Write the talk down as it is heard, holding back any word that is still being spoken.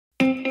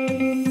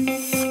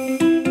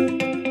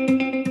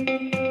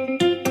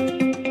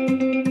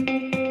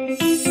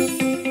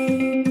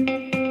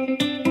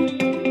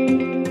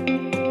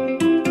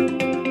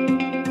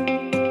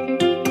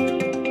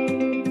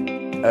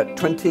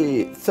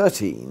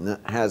2013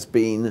 has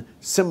been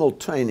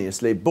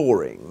simultaneously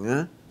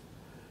boring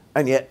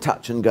and yet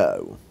touch and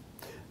go.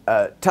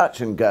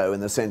 Touch and go in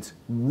the sense,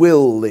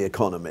 will the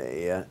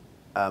economy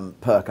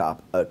perk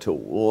up at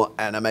all?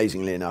 And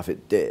amazingly enough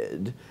it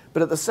did.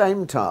 But at the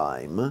same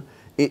time,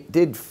 it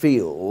did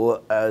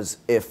feel as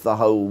if the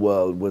whole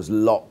world was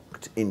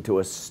locked into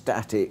a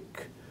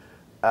static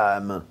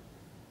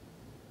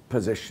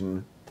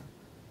position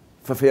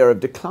for fear of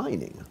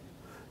declining,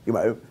 you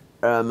know,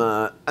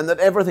 and that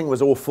everything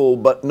was awful,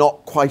 but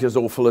not quite as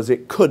awful as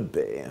it could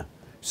be.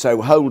 So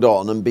hold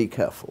on and be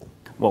careful.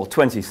 Well,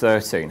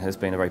 2013 has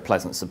been a very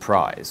pleasant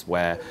surprise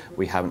where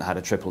we haven't had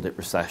a triple-dip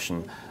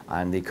recession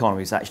and the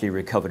economy's actually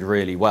recovered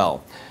really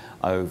well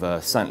over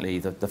certainly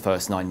the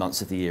first 9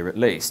 months of the year at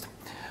least.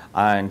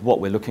 And what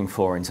we're looking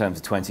for in terms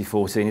of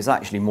 2014 is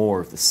actually more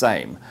of the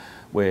same,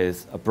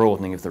 with a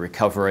broadening of the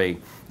recovery,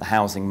 the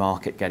housing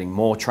market getting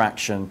more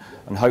traction,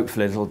 and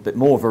hopefully a little bit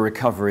more of a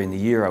recovery in the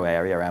euro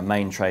area, our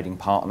main trading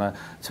partner,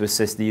 to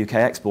assist the UK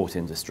export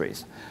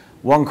industries.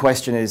 One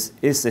question is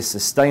this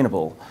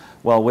sustainable?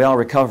 Well, we are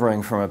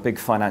recovering from a big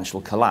financial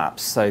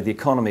collapse, so the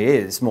economy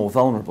is more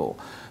vulnerable.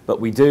 But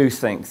we do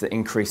think that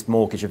increased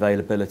mortgage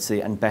availability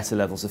and better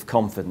levels of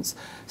confidence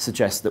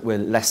suggest that we're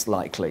less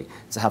likely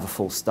to have a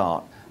false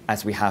start,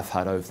 as we have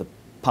had over the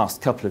past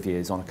couple of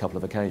years on a couple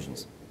of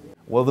occasions.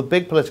 Well, the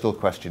big political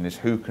question is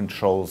who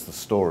controls the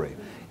story.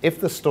 If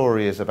the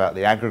story is about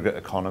the aggregate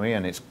economy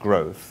and its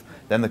growth,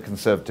 then the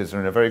Conservatives are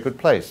in a very good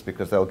place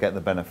because they'll get the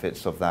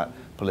benefits of that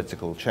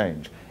political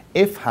change.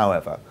 If,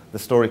 however, the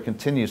story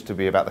continues to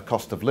be about the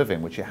cost of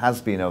living, which it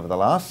has been over the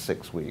last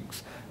 6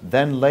 weeks,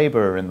 then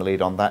Labour are in the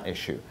lead on that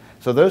issue.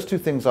 So those two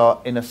things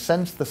are, in a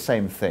sense, the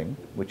same thing,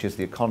 which is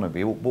the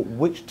economy. But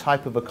which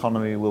type of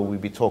economy will we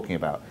be talking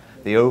about?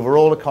 The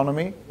overall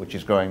economy, which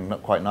is growing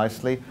quite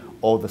nicely,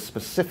 or the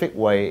specific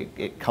way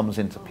it comes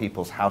into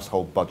people's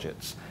household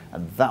budgets?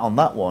 And on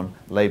that one,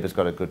 Labour's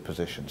got a good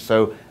position.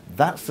 So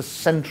that's the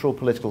central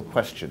political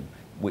question,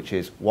 which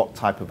is what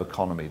type of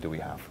economy do we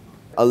have?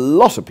 A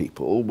lot of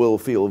people will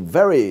feel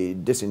very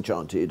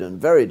disenchanted and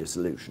very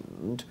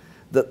disillusioned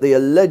that the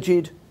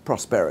alleged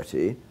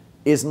prosperity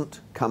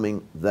isn't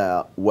coming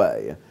their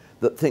way,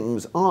 that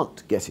things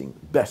aren't getting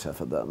better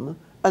for them,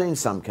 and in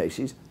some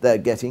cases they're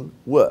getting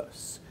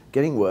worse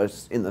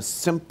in the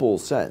simple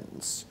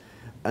sense.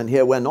 And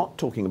here we're not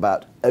talking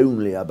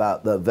only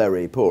about the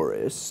very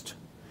poorest,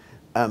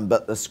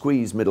 but the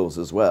squeezed middles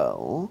as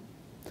well,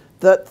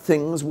 that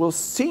things will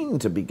seem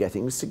to be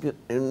getting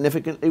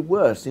significantly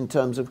worse in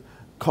terms of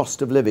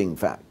cost of living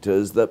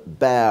factors that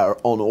bear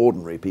on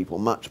ordinary people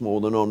much more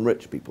than on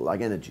rich people,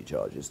 like energy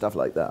charges, stuff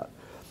like that.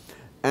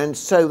 And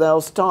so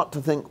they'll start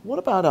to think, what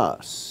about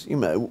us? You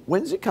know,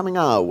 when's it coming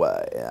our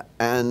way?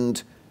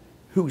 And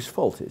whose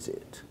fault is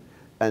it?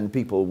 And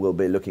people will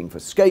be looking for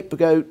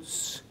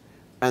scapegoats,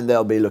 and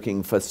they'll be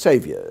looking for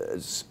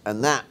saviours.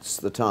 And that's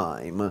the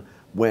time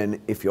when,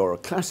 if you're a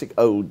classic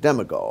old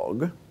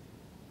demagogue,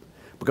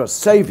 because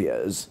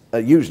saviours are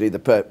usually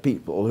the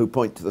people who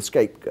point to the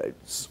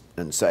scapegoats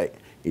and say,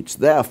 it's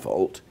their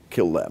fault,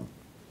 kill them.